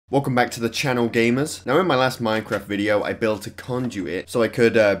Welcome back to the channel, gamers. Now in my last Minecraft video I built a conduit so I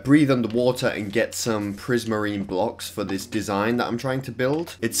could breathe underwater and get some prismarine blocks for this design that I'm trying to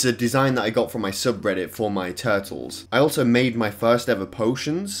build. It's a design that I got from my subreddit for my turtles. I also made my first ever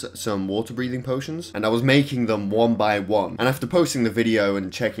potions, some water breathing potions, and I was making them one by one. And after posting the video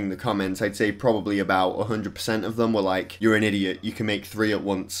and checking the comments, I'd say probably about 100% of them were like, "You're an idiot, you can make 3 at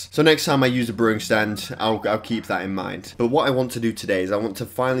once." So next time I use a brewing stand, I'll keep that in mind. But what I want to do today is I want to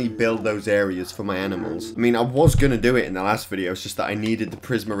finally build those areas for my animals. I mean, I was gonna do it in the last video, it's just that I needed the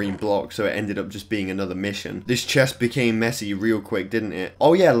prismarine block, so it ended up just being another mission. This chest became messy real quick, didn't it?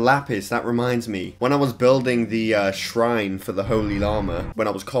 Oh yeah, lapis, that reminds me. When I was building the shrine for the holy llama, when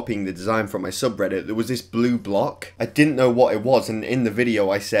I was copying the design from my subreddit, there was this blue block. I didn't know what it was, and in the video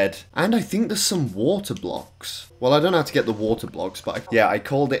I said, and I think there's some water blocks. Well, I don't know how to get the water blocks, but yeah, I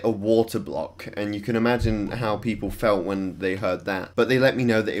called it a water block, and you can imagine how people felt when they heard that. But they let me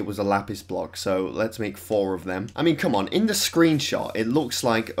know that it was a lapis block, so let's make 4 of them. I mean, come on, in the screenshot, it looks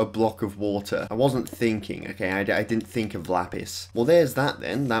like a block of water. I wasn't thinking, okay, I didn't think of lapis. Well, there's that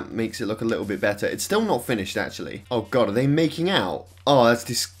then, that makes it look a little bit better. It's still not finished, actually. Oh god, are they making out? Oh, that's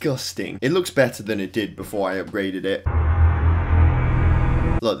disgusting. It looks better than it did before I upgraded it.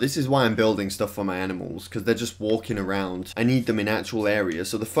 Look, this is why I'm building stuff for my animals, because they're just walking around. I need them in actual areas.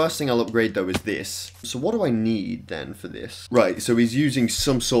 So the first thing I'll upgrade though is this. So what do I need then for this? Right, so he's using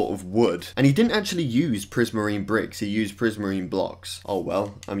some sort of wood. And he didn't actually use prismarine bricks, he used prismarine blocks. Oh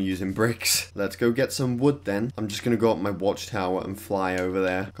well, I'm using bricks. Let's go get some wood then. I'm just gonna go up my watchtower and fly over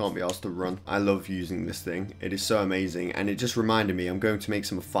there. Can't be asked to run. I love using this thing. It is so amazing. And it just reminded me I'm going to make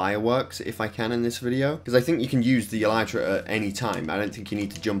some fireworks if I can in this video. Because I think you can use the elytra at any time. I don't think you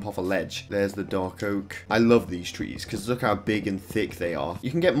need to jump off a ledge. There's the dark oak. I love these trees because look how big and thick they are. You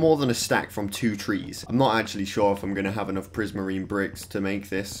can get more than a stack from 2 trees. I'm not actually sure if I'm going to have enough prismarine bricks to make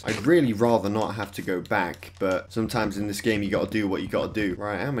this. I'd really rather not have to go back, but sometimes in this game you got to do what you got to do.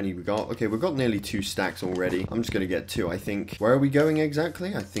 Right, how many we got? Okay, we've got nearly 2 stacks already. I'm just going to get 2, I think. Where are we going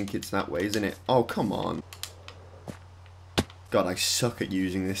exactly? I think it's that way, isn't it? Oh, come on. God, I suck at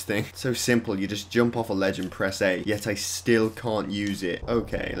using this thing. So simple, you just jump off a ledge and press A, yet I still can't use it.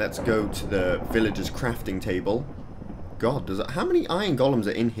 Okay, let's go to the villager's crafting table. God, how many iron golems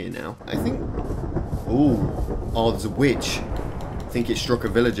are in here now? I think... Ooh. Oh, there's a witch. I think it struck a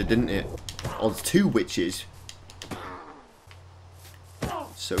villager, didn't it? Oh, there's 2 witches.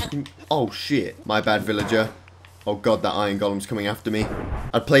 So oh, shit. My bad, villager. Oh god, that iron golem's coming after me.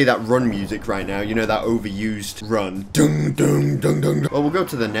 I'd play that run music right now, you know, that overused run. Dung, dung, dung, dung. Well, we'll go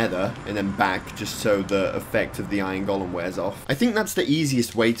to the nether and then back just so the effect of the iron golem wears off. I think that's the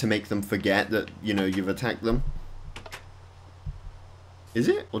easiest way to make them forget that, you know, you've attacked them. Is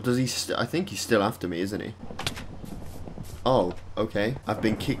it? Or does he I think he's still after me, isn't he? Oh, okay. I've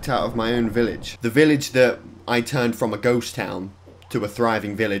been kicked out of my own village. The village that I turned from a ghost town to a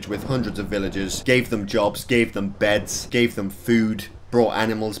thriving village with hundreds of villagers, gave them jobs, gave them beds, gave them food, brought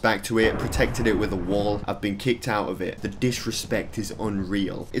animals back to it, protected it with a wall. I've been kicked out of it. The disrespect is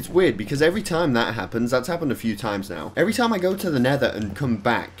unreal. It's weird because every time that happens, that's happened a few times now. Every time I go to the nether and come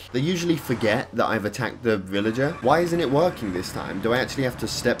back, they usually forget that I've attacked the villager. Why isn't it working this time? Do I actually have to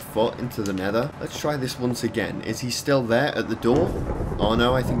step foot into the nether? Let's try this once again. Is he still there at the door? Oh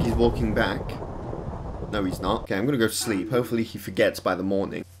no, I think he's walking back. No, he's not. Okay, I'm gonna go to sleep. Hopefully he forgets by the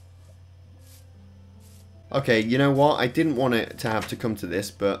morning. Okay, you know what? I didn't want it to have to come to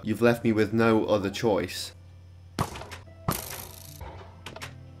this, but you've left me with no other choice.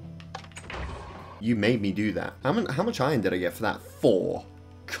 You made me do that. How much iron did I get for that? 4.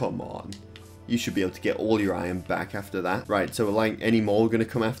 Come on. You should be able to get all your iron back after that. Right, so like any more gonna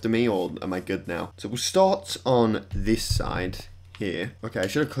come after me, or am I good now? So we'll start on this side. Here. Okay, I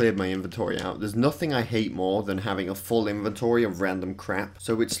should have cleared my inventory out. There's nothing I hate more than having a full inventory of random crap.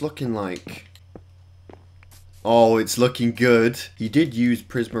 So it's looking like... Oh, it's looking good. He did use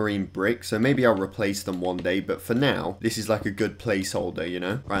prismarine bricks, so maybe I'll replace them one day. But for now, this is like a good placeholder, you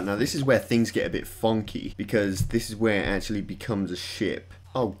know? Right, now this is where things get a bit funky, because this is where it actually becomes a ship.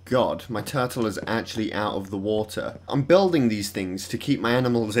 Oh god, my turtle is actually out of the water. I'm building these things to keep my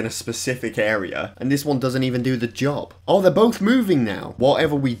animals in a specific area, and this one doesn't even do the job. Oh, they're both moving now.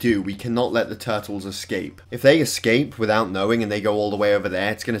 Whatever we do, we cannot let the turtles escape. If they escape without knowing and they go all the way over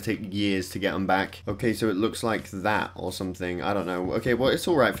there, it's going to take years to get them back. Okay, so it looks like that or something. I don't know. Okay, well, it's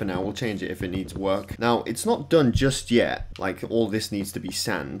alright for now. We'll change it if it needs work. Now, it's not done just yet. Like, all this needs to be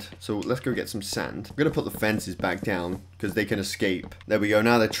sand. So let's go get some sand. I'm going to put the fences back down because they can escape. There we go.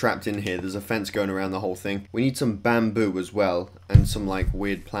 Now they're trapped in here. There's a fence going around the whole thing. We need some bamboo as well. and some like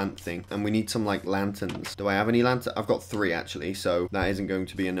weird plant thing. And we need some like lanterns. Do I have any lanterns? I've got 3 actually, so that isn't going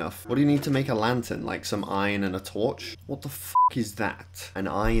to be enough. What do you need to make a lantern? Like some iron and a torch? What the f is that? An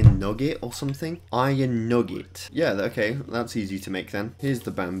iron nugget or something? Iron nugget. Yeah, okay, that's easy to make then. Here's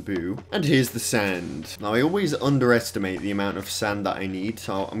the bamboo. And here's the sand. Now, I always underestimate the amount of sand that I need,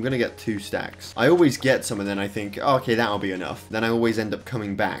 so I'm gonna get 2 stacks. I always get some and then I think, oh, okay, that'll be enough. Then I always end up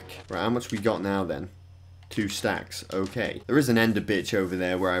coming back. Right, how much we got now then? 2 stacks. Okay. There is an ender bitch over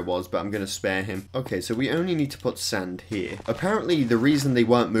there where I was, but I'm going to spare him. Okay, so we only need to put sand here. Apparently, the reason they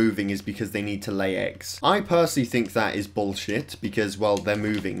weren't moving is because they need to lay eggs. I personally think that is bullshit because, well, they're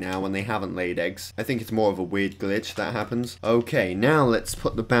moving now and they haven't laid eggs. I think it's more of a weird glitch that happens. Okay, now let's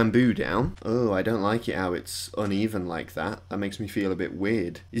put the bamboo down. Oh, I don't like it how it's uneven like that. That makes me feel a bit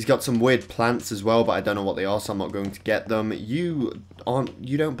weird. He's got some weird plants as well, but I don't know what they are, so I'm not going to get them. You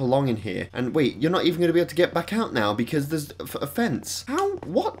don't belong in here. And wait, you're not even going to be able to get back out now because there's a fence. How?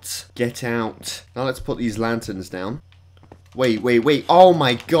 What? Get out. Now let's put these lanterns down. Wait. Oh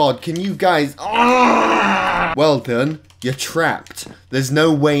my god, can you guys... Ah! Well done. You're trapped. There's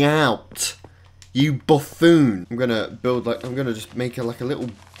no way out. You buffoon. I'm gonna just make a little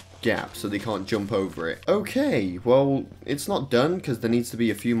gap so they can't jump over it. Okay, well, it's not done because there needs to be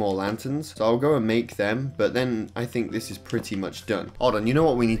a few more lanterns. So I'll go and make them, but then I think this is pretty much done. Hold on, you know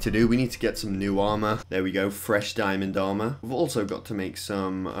what we need to do? We need to get some new armor. There we go, fresh diamond armor. We've also got to make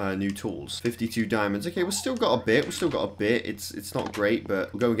some new tools. 52 diamonds. Okay, we've still got a bit. It's not great,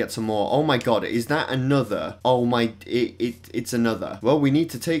 but we'll go and get some more. Oh my god, is that another? Oh my, it's another. Well, we need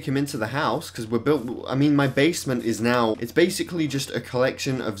to take him into the house because we're built. I mean, my basement is now, it's basically just a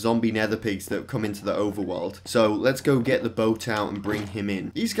collection of zombie nether pigs that come into the overworld. So let's go get the boat out and bring him in.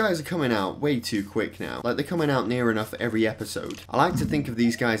 These guys are coming out way too quick now. Like, they're coming out near enough every episode. I like to think of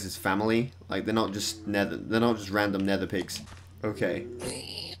these guys as family. Like, they're not just random nether pigs. Okay.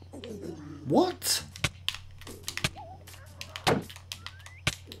 What?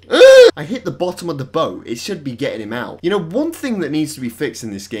 I hit the bottom of the boat. It should be getting him out. You know, one thing that needs to be fixed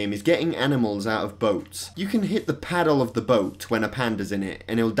in this game is getting animals out of boats. You can hit the paddle of the boat when a panda's in it,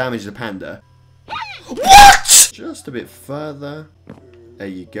 and it'll damage the panda. What? Just a bit further. There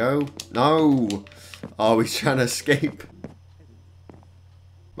you go. No. Oh, he's trying to escape.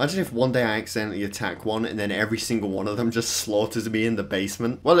 Imagine if one day I accidentally attack one and then every single one of them just slaughters me in the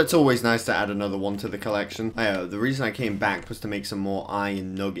basement. Well, it's always nice to add another one to the collection. The reason I came back was to make some more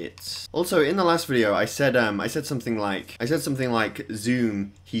iron nuggets. Also, in the last video, I said something like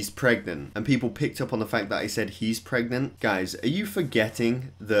Zoom, he's pregnant, and people picked up on the fact that I said he's pregnant. Guys, are you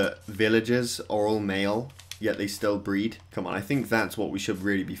forgetting that villagers are all male? Yet they still breed. Come on, I think that's what we should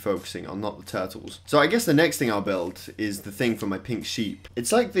really be focusing on, not the turtles. So I guess the next thing I'll build is the thing for my pink sheep.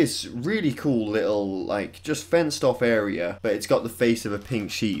 It's like this really cool little, like, just fenced off area, but it's got the face of a pink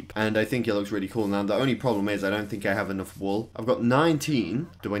sheep, and I think it looks really cool. Now, the only problem is I don't think I have enough wool. I've got 19.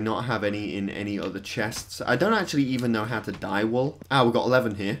 Do I not have any in any other chests? I don't actually even know how to dye wool. Ah, we've got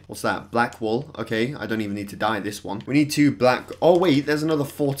 11 here. What's that? Black wool. Okay, I don't even need to dye this one. We need 2 black... Oh, wait, there's another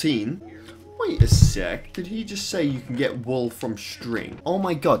 14. Wait a sec, did he just say you can get wool from string? Oh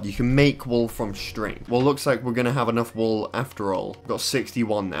my god, you can make wool from string. Well, looks like we're gonna have enough wool after all. We've got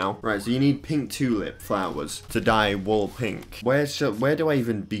 61 now. Right, so you need pink tulip flowers to dye wool pink. Where do I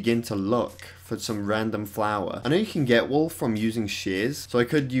even begin to look for some random flower? I know you can get wool from using shears, so I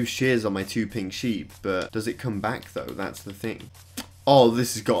could use shears on my 2 pink sheep, but does it come back though? That's the thing. Oh,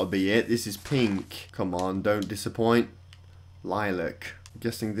 this has got to be it. This is pink. Come on, don't disappoint. Lilac. I'm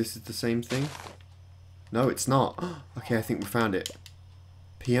guessing this is the same thing. No, it's not. Okay, I think we found it.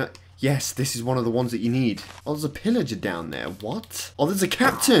 Yes, this is one of the ones that you need. Oh, there's a pillager down there. What? Oh, there's a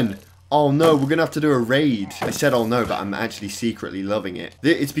captain. Oh no, we're gonna have to do a raid. I said oh no, but I'm actually secretly loving it.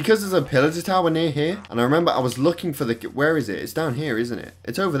 It's because there's a pillager tower near here. And I remember I was looking for the... Where is it? It's down here, isn't it?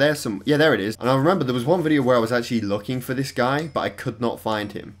 It's over there some... Yeah, there it is. And I remember there was one video where I was actually looking for this guy, but I could not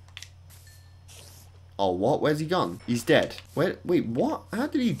find him. Oh, what? Where's he gone? He's dead. Wait, what? How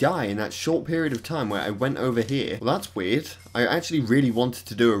did he die in that short period of time where I went over here? Well, that's weird. I actually really wanted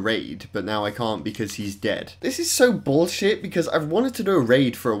to do a raid, but now I can't because he's dead. This is so bullshit because I've wanted to do a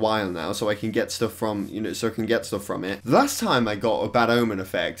raid for a while now so I can get stuff from, so I can get stuff from it. The last time I got a bad omen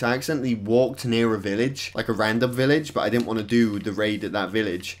effect, I accidentally walked near a village, like a random village, but I didn't want to do the raid at that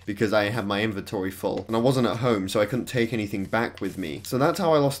village because I had my inventory full and I wasn't at home, so I couldn't take anything back with me. So that's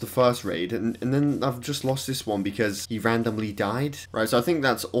how I lost the first raid, and then I've just lost this one because he randomly died. Right, so I think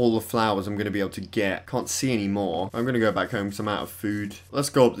that's all the flowers I'm going to be able to get. Can't see any more. I'm going to go back home because I'm out of food. Let's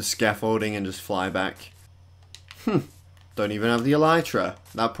go up the scaffolding and just fly back. Don't Don't even have the elytra.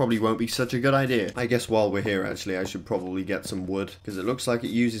 That probably won't be such a good idea. I guess while we're here, actually, I should probably get some wood, because it looks like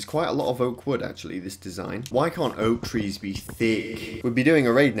it uses quite a lot of oak wood, actually, this design. Why can't oak trees be thick? We'd be doing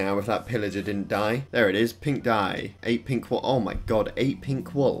a raid now if that pillager didn't die. There it is, pink dye. 8 pink wool. Oh my god, 8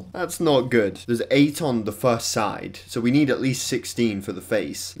 pink wool. That's not good. There's 8 on the first side, so we need at least 16 for the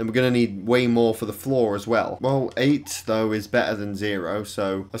face. Then we're going to need way more for the floor as well. Well, 8, though, is better than 0,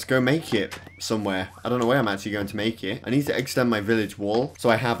 so let's go make it somewhere. I don't know where I'm actually going to make it. I need to extend my village wall, so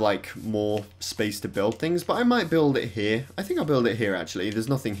I have, like, more space to build things, but I might build it here. I think I'll build it here, actually. There's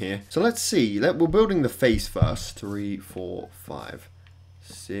nothing here. So let's see. We're building the face first. 3, 4, 5,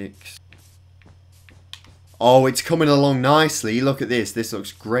 6. Oh, it's coming along nicely. Look at this. This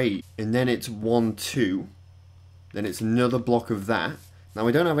looks great. And then it's 1, 2. Then it's another block of that. Now,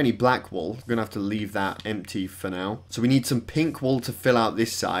 we don't have any black wool. We're going to have to leave that empty for now. So we need some pink wool to fill out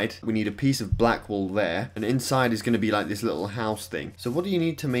this side. We need a piece of black wool there. And inside is going to be like this little house thing. So what do you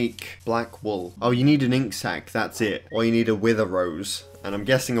need to make black wool? Oh, you need an ink sac. That's it. Or you need a wither rose. And I'm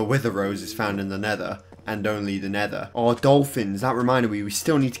guessing a wither rose is found in the nether. And only the nether. Oh, dolphins. That reminded me. We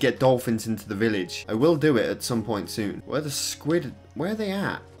still need to get dolphins into the village. I will do it at some point soon. Where the squid... Where are they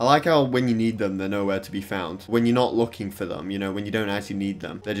at? I like how when you need them, they're nowhere to be found. When you're not looking for them, you know, when you don't actually need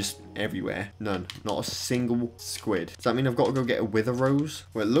them, they're just everywhere. None. Not a single squid. Does that mean I've got to go get a wither rose?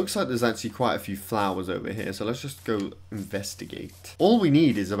 Well, it looks like there's actually quite a few flowers over here, so let's just go investigate. All we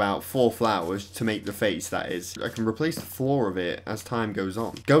need is about 4 flowers to make the face, that is. I can replace the floor of it as time goes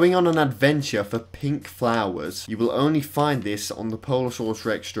on. Going on an adventure for pink flowers. You will only find this on the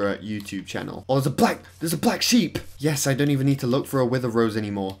PolarSaurusRextra YouTube channel. Oh, there's a black sheep! Yes, I don't even need to look for a wither rose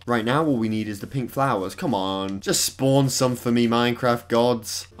anymore. Right now, all we need is the pink flowers. Come on. Just spawn some for me, Minecraft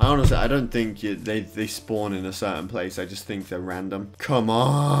gods. I don't think they spawn in a certain place. I just think they're random. Come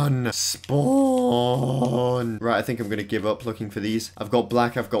on. Spawn. Right, I think I'm going to give up looking for these. I've got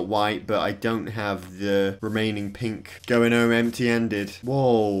black, I've got white, but I don't have the remaining pink. Going home empty-handed.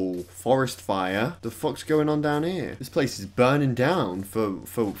 Whoa. Forest fire. The fuck's going on down here? This place is burning down. For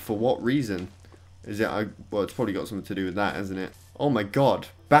what reason? Is it? Well, it's probably got something to do with that, hasn't it? Oh my god.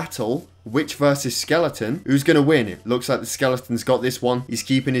 Battle. Witch versus skeleton. Who's going to win? It looks like the skeleton's got this one. He's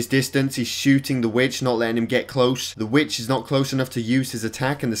keeping his distance. He's shooting the witch, not letting him get close. The witch is not close enough to use his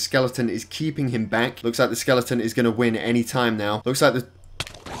attack, and the skeleton is keeping him back. Looks like the skeleton is going to win any time now. Looks like the...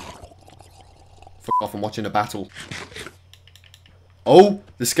 Fuck off, I'm watching a battle. Oh,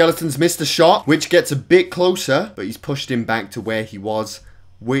 the skeleton's missed a shot. Witch gets a bit closer, but he's pushed him back to where he was.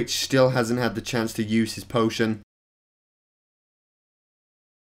 Witch still hasn't had the chance to use his potion.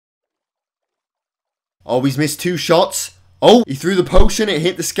 Oh, he's missed 2 shots. Oh, he threw the potion, it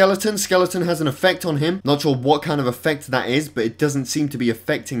hit the skeleton. Skeleton has an effect on him. Not sure what kind of effect that is, but it doesn't seem to be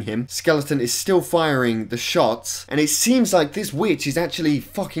affecting him. Skeleton is still firing the shots, and it seems like this witch is actually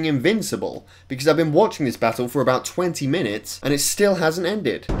fucking invincible, because I've been watching this battle for about 20 minutes, and it still hasn't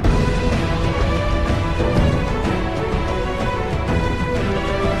ended.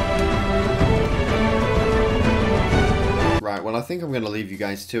 Right, well, I think I'm going to leave you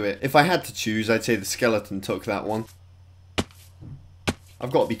guys to it. If I had to choose, I'd say the skeleton took that one.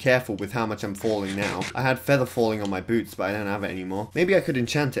 I've got to be careful with how much I'm falling now. I had feather falling on my boots, but I don't have it anymore. Maybe I could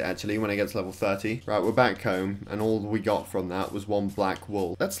enchant it, actually, when I get to level 30. Right, we're back home, and all we got from that was 1 black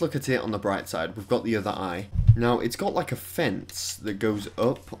wool. Let's look at it on the bright side. We've got the other eye. Now, it's got like a fence that goes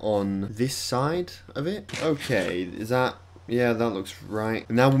up on this side of it. Okay, is that... Yeah, that looks right.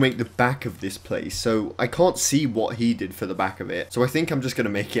 And now we'll make the back of this place. So I can't see what he did for the back of it. So I think I'm just going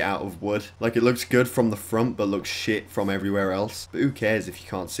to make it out of wood. Like, it looks good from the front, but looks shit from everywhere else. But who cares if you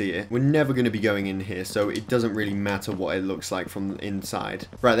can't see it? We're never going to be going in here, so it doesn't really matter what it looks like from the inside.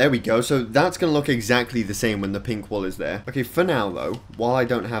 Right, there we go. So that's going to look exactly the same when the pink wool is there. Okay, for now, though, while I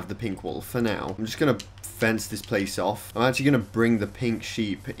don't have the pink wool, for now, I'm just going to fence this place off. I'm actually going to bring the pink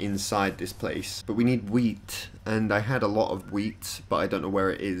sheep inside this place. But we need wheat. And I had a lot of wheat, but I don't know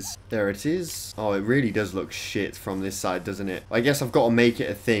where it is. There it is. Oh, it really does look shit from this side, doesn't it? I guess I've got to make it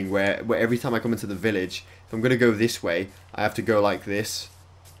a thing where every time I come into the village, if I'm going to go this way, I have to go like this.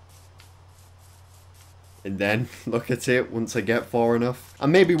 And then look at it once I get far enough.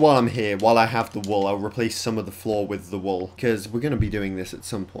 And maybe while I'm here, while I have the wool, I'll replace some of the floor with the wool. Because we're going to be doing this at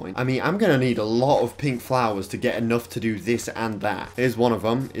some point. I mean, I'm going to need a lot of pink flowers to get enough to do this and that. Here's one of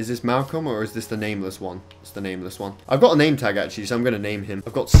them. Is this Malcolm or is this the nameless one? It's the nameless one. I've got a name tag actually, so I'm going to name him.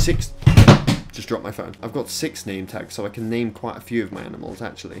 I've got 6... Just dropped my phone. I've got 6 name tags, so I can name quite a few of my animals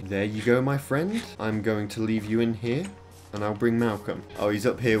actually. There you go, my friend. I'm going to leave you in here. And I'll bring Malcolm. Oh, he's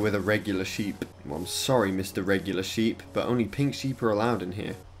up here with a regular sheep. Well, I'm sorry, Mr. Regular Sheep, but only pink sheep are allowed in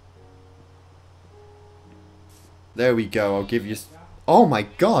here. There we go. I'll give you... Oh my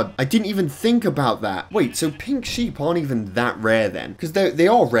god, I didn't even think about that. Wait, so pink sheep aren't even that rare then? Because they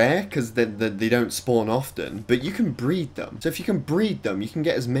are rare, because they don't spawn often, but you can breed them. So if you can breed them, you can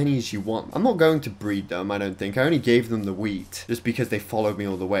get as many as you want. I'm not going to breed them, I don't think. I only gave them the wheat, just because they followed me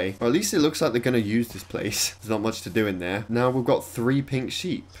all the way. Or at least it looks like they're going to use this place. There's not much to do in there. Now we've got 3 pink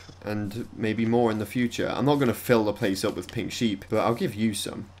sheep, and maybe more in the future. I'm not going to fill the place up with pink sheep, but I'll give you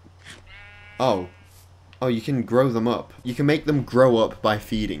some. Oh, you can grow them up. You can make them grow up by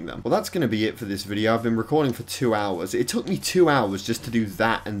feeding them. Well, that's going to be it for this video. I've been recording for 2 hours. It took me 2 hours just to do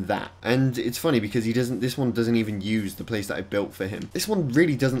that and that. And it's funny because this one doesn't even use the place that I built for him. This one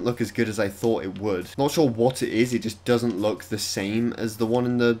really doesn't look as good as I thought it would. Not sure what it is. It just doesn't look the same as the one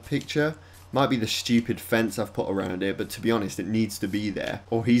in the picture. Might be the stupid fence I've put around it, but to be honest, it needs to be there,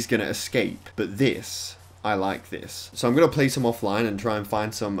 or he's going to escape. But this... I like this. So I'm going to play some offline and try and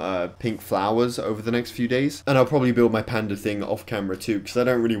find some pink flowers over the next few days. And I'll probably build my panda thing off camera too, because I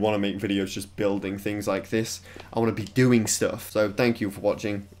don't really want to make videos just building things like this. I want to be doing stuff. So thank you for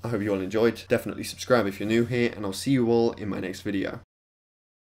watching. I hope you all enjoyed. Definitely subscribe if you're new here, and I'll see you all in my next video.